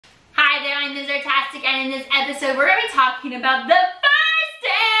Hi there, I'm Ms. Artastic, and in this episode we're going to be talking about the first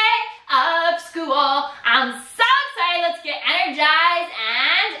day of school. I'm so excited. Let's get energized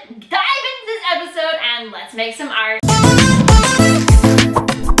and dive into this episode and let's make some art.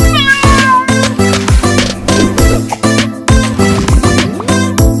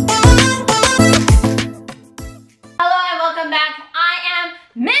 Hello and welcome back. I am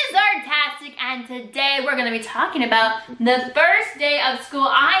Ms. Artastic, and today we're going to be talking about the first day of school.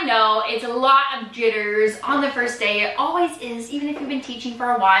 I know it's a lot of jitters on the first day. It always is, even if you've been teaching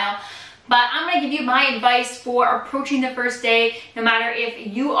for a while. But I'm going to give you my advice for approaching the first day, no matter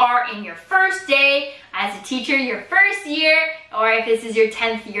if you are in your first day as a teacher, your first year, or if this is your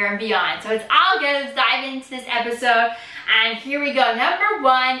 10th year and beyond. So it's all good. Let's dive into this episode. And here we go. Number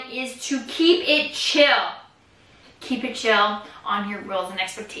one is to keep it chill. Keep it chill on your rules and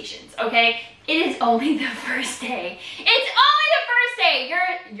expectations, okay? It is only the first day. It's only the first day.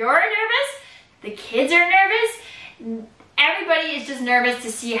 You're nervous. The kids are nervous. Everybody is just nervous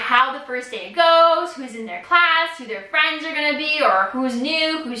to see how the first day goes, who's in their class, who their friends are going to be, or who's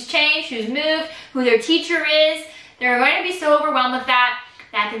new, who's changed, who's moved, who their teacher is. They're going to be so overwhelmed with that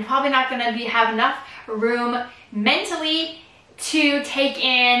they're probably not going to have enough room mentally to take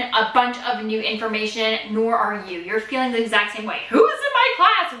in a bunch of new information, nor are you. You're feeling the exact same way. Who's in my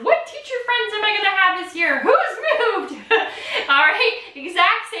class? What teacher friends am I going to have this year? Who's moved? All right,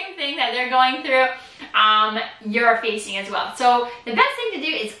 exact same thing that they're going through, you're facing as well. So the best thing to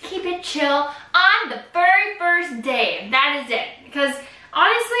do is keep it chill on the very first day. That is it. Because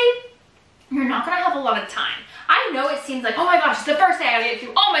honestly, you're not going to have a lot of time. I know it seems like, oh my gosh, it's the first day, I gotta get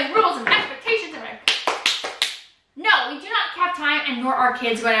through all my rules and expectations and No, we do not have time, and nor are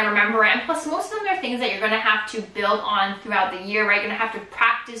kids going to remember it. And plus, most of them are things that you're going to have to build on throughout the year, right? You're going to have to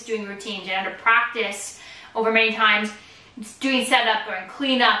practice doing routines. You're going to have to practice over many times doing setup and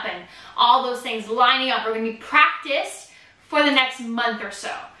cleanup and all those things lining up are going to be practiced for the next month or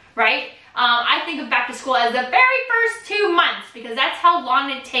so, right? I think of back to school as the very first 2 months because that's how long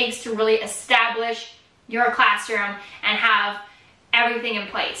it takes to really establish your classroom and have everything in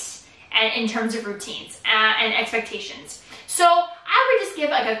place. And in terms of routines and expectations. So I would just give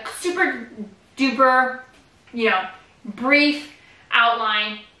like a super duper, brief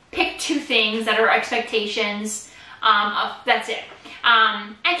outline, pick 2 things that are expectations, that's it.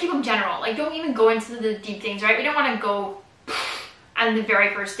 And keep them general, like don't even go into the deep things, right? We don't want to go on the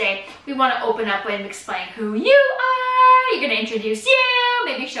very first day. We want to open up and explain who you are. You're going to introduce you,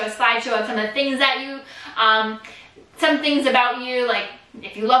 maybe show a slideshow of some of the things that you, some things about you, like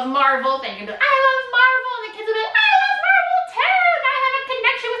if you love Marvel, then you'll be like, I love Marvel, and the kids will be like, I love Marvel too, and I have a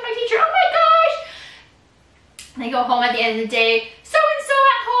connection with my teacher, oh my gosh. And they go home at the end of the day, so-and-so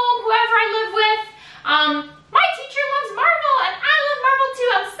at home, whoever I live with, my teacher loves Marvel, and I love Marvel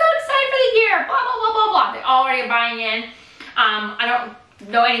too, I'm so excited for the year, blah, blah, blah, blah, blah. They're already buying in. I don't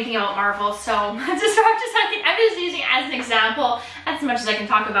know anything about Marvel, so I'm just using it as an example. That's as much as I can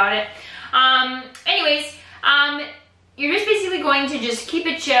talk about it. You're just basically going to just keep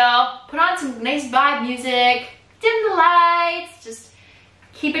it chill, put on some nice vibe music, dim the lights, just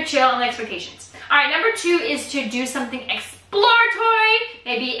keep it chill on the expectations. All right, number 2 is to do something exploratory,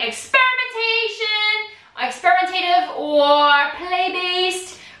 maybe experimentative or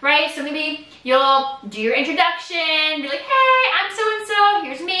play-based, right? So maybe you'll do your introduction, be like, hey, I'm so-and-so,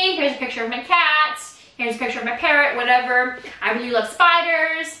 here's me, here's a picture of my cats, here's a picture of my parrot, whatever. I really love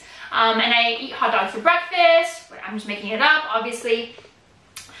spiders. And I eat hot dogs for breakfast. I'm just making it up, obviously.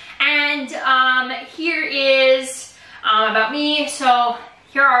 And here is about me. So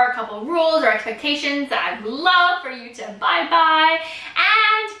here are a couple of rules or expectations that I'd love for you to abide by.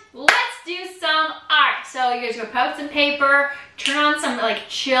 And let's do some art. So you're just gonna put out some paper, turn on some like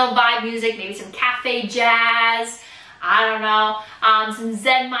chill vibe music, maybe some cafe jazz, I don't know, some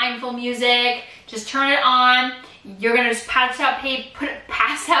Zen mindful music. Just turn it on. You're gonna just pass out paper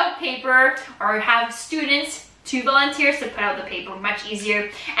or have students, 2 volunteers to put out the paper, much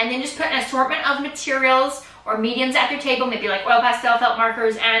easier. And then just put an assortment of materials or mediums at their table, maybe like oil pastel, felt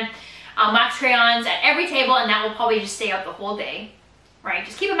markers, and wax crayons at every table, and that will probably just stay out the whole day, right?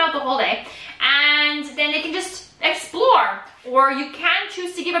 Just keep them out the whole day. And then they can just explore, or you can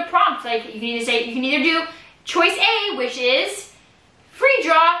choose to give a prompt. Like you can either do choice A, which is free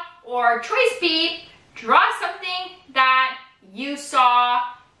draw, or choice B, draw something that you saw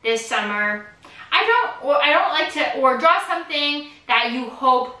this summer. Or draw something that you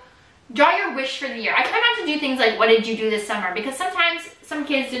hope, draw your wish for the year. I try not to do things like, what did you do this summer? Because sometimes some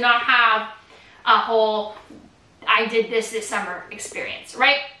kids do not have a whole, I did this summer experience,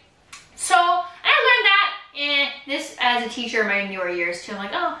 right? So I learned that this as a teacher in my newer years too, I'm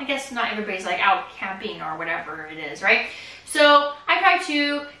like, oh, I guess not everybody's like out camping or whatever it is, right? So I try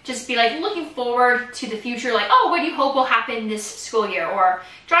to just be like looking forward to the future, like, oh, what do you hope will happen this school year? Or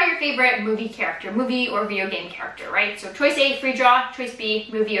draw your favorite movie character, movie or video game character, right? So choice A, free draw, choice B,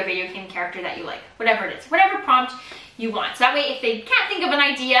 movie or video game character that you like, whatever it is, whatever prompt you want. So that way, if they can't think of an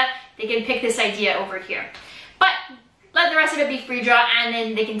idea, they can pick this idea over here. But let the rest of it be free draw, and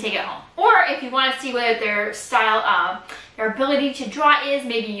then they can take it home. Or if you want to see what their style, their ability to draw is,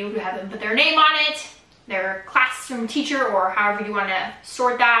 maybe you have them put their name on it, their classroom teacher, or however you want to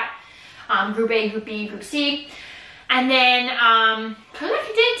sort that, group A, group B, group C, and then collect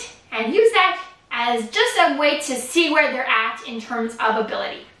it and use that as just a way to see where they're at in terms of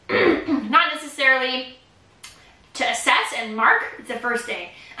ability. Not necessarily to assess and mark, it's the first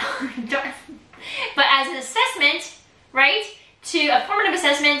day, but as an assessment, right, to a formative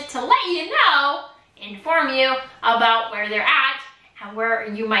assessment to let you know, inform you about where they're at and where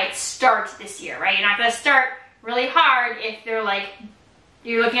you might start this year, right? You're not going to start really hard if they're like,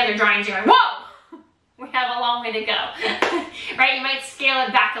 you're looking at their drawings and you're like, whoa, we have a long way to go, right? You might scale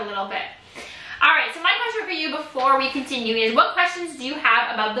it back a little bit. All right, so my question for you before we continue is, what questions do you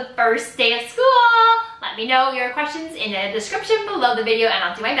have about the first day of school? Let me know your questions in the description below the video, and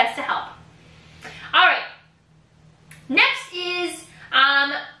I'll do my best to help. All right, next is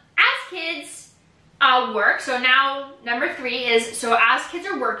as kids work. So now number 3 is, so as kids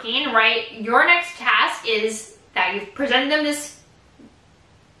are working, right, your next task is that you've presented them this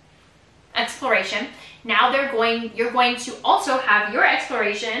exploration. Now you're going to also have your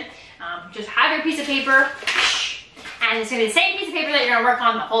exploration. Just have your piece of paper, and it's going to be the same piece of paper that you're going to work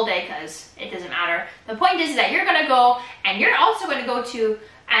on the whole day, because it doesn't matter. The point is that you're going to go, and you're also going to go to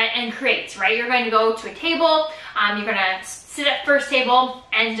and create, right? You're going to go to a table. You're going to sit at first table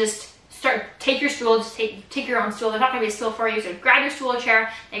and just take your stool, just take your own stool. There's not going to be a stool for you, so grab your stool or chair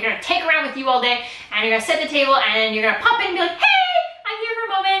that you're going to take around with you all day, and you're going to sit at the table, and then you're going to pop in and be like, hey, I'm here for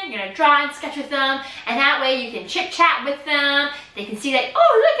a moment. You're going to draw and sketch with them, and that way you can chit chat with them. They can see that,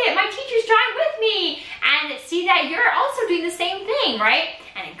 oh, look at my teacher's drawing with me, and see that you're also doing the same thing, right?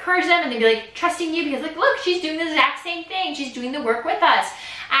 And encourage them, and they'll be like trusting you, because like, look, she's doing the exact same thing. She's doing the work with us.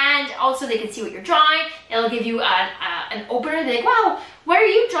 And also they can see what you're drawing. It'll give you an opener. They're like, wow, what are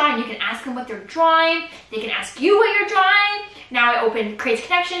you drawing? You can ask them what they're drawing. They can ask you what you're drawing. Now it creates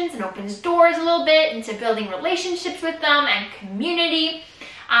connections and opens doors a little bit into building relationships with them and community.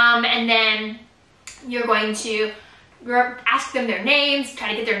 And then you're going to ask them their names,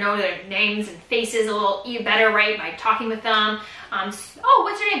 try to get know their names and faces a little even better, right, by talking with them. Oh,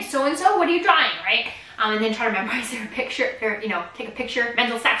 what's your name? So-and-so, what are you drawing, right? And then try to memorize their picture, take a picture,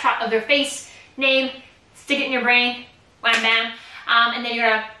 mental snapshot of their face, name, stick it in your brain, wham bam, and then you're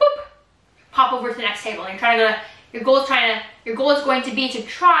gonna boop, pop over to the next table. And your goal is going to be to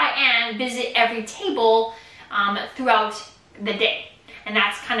try and visit every table throughout the day, and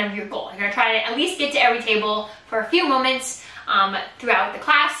that's kind of your goal. You're gonna try to at least get to every table for a few moments throughout the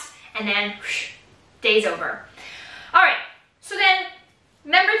class, and then whoosh, day's over. All right, so then.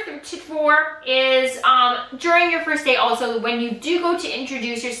 Number 4 is during your first day also, when you do go to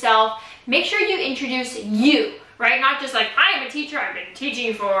introduce yourself, make sure you introduce you, right? Not just like, I am a teacher, I've been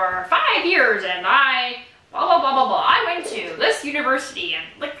teaching for 5 years, and I blah, blah, blah, blah, blah. I went to this university, and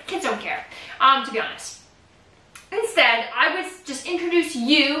like, kids don't care, to be honest. Instead, I would just introduce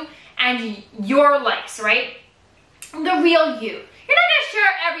you and your likes, right? The real you. You're not gonna share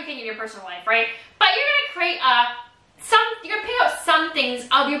everything in your personal life, right? But you're gonna create you're gonna pick out some things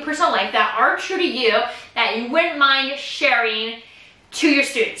of your personal life that are true to you that you wouldn't mind sharing to your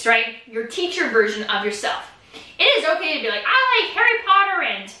students, right? Your teacher version of yourself. It is okay to be like, I like Harry Potter,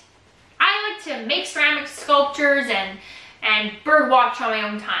 and I like to make ceramic sculptures and bird watch on my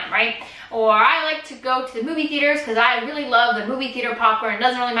own time, right? Or I like to go to the movie theaters because I really love the movie theater popcorn. It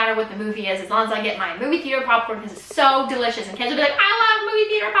doesn't really matter what the movie is, as long as I get my movie theater popcorn, because it's so delicious. And kids will be like, I love movie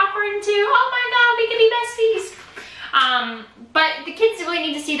theater popcorn too. Oh my God, we can be besties. But the kids really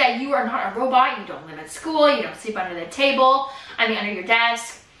need to see that you are not a robot. You don't live at school. You don't sleep under the table. Under your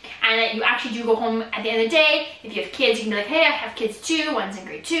desk. And that you actually do go home at the end of the day. If you have kids, you can be like, hey, I have kids too. One's in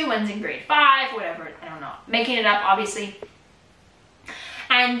grade 2, one's in grade 5, whatever. I don't know. Making it up, obviously.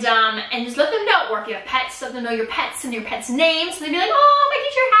 And just let them know. Or if you have pets, let them know your pets and your pet's names. So they'd be like, oh, my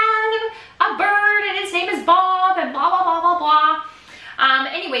teacher has a bird and his name is Bob, and blah, blah, blah, blah,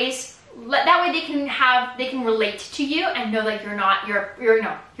 blah. Anyways, that way they can relate to you and know that you're not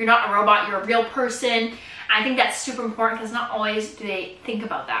a robot, you're a real person. I think that's super important, because not always do they think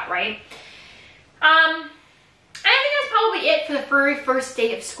about that, right? I think that's probably it for the very first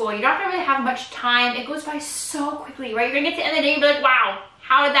day of school. You're not gonna really have much time. It goes by so quickly, right? You're gonna get to the end of the day and be like, wow,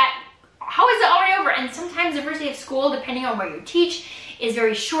 how is it already over? And sometimes the first day of school, depending on where you teach, is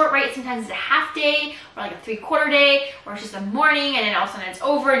very short, right? Sometimes it's a half day or like a 3/4 day, or it's just a morning and then all of a sudden it's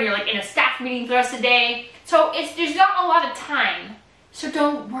over and you're like in a staff meeting for the rest of the day. So there's not a lot of time. So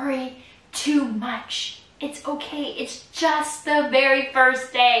don't worry too much. It's okay. It's just the very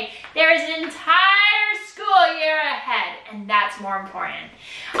first day. There is an entire school year ahead, and that's more important.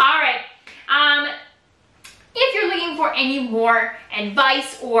 All right. If you're looking for any more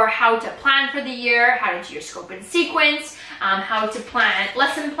advice or how to plan for the year, how to do your scope and sequence, how to plan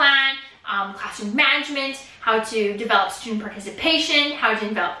lesson plan, classroom management, how to develop student participation, how to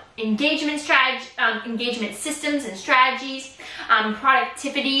develop engagement systems and strategies,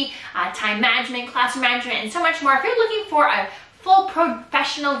 productivity, time management, classroom management, and so much more. If you're looking for a full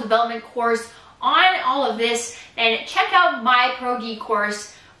professional development course on all of this, then check out my Pro-D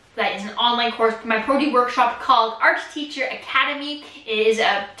course. That is an online course, my Pro-D workshop called Art Teacher Academy. It is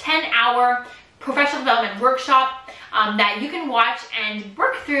a 10-hour professional development workshop that you can watch and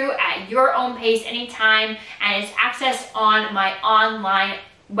work through at your own pace anytime, and it's accessed on my online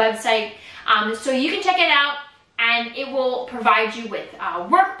website. So you can check it out, and it will provide you with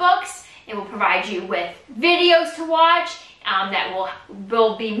workbooks. It will provide you with videos to watch that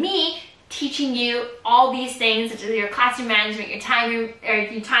will be me teaching you all these things, such as your classroom management, your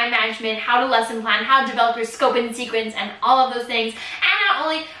time management, how to lesson plan, how to develop your scope and sequence, and all of those things. And not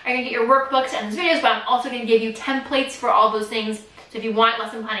only are you going to get your workbooks and those videos, but I'm also going to give you templates for all those things. So if you want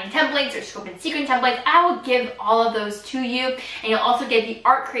lesson planning templates or scope and sequence templates, I will give all of those to you. And you'll also get the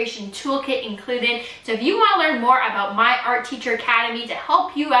art creation toolkit included. So if you want to learn more about my Art Teacher Academy to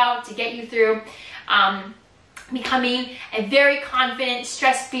help you out, to get you through becoming a very confident,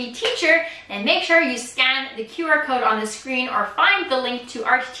 stress-free teacher, then make sure you scan the QR code on the screen or find the link to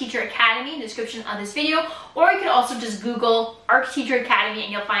Art Teacher Academy in the description of this video, or you can also just Google Art Teacher Academy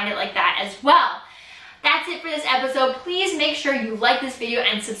and you'll find it like that as well. That's it for this episode. Please make sure you like this video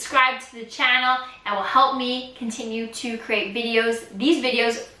and subscribe to the channel. That will help me continue to create these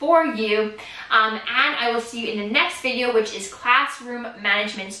videos for you. And I will see you in the next video, which is Classroom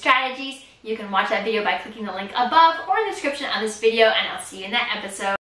Management Strategies. You can watch that video by clicking the link above or in the description of this video, and I'll see you in that episode.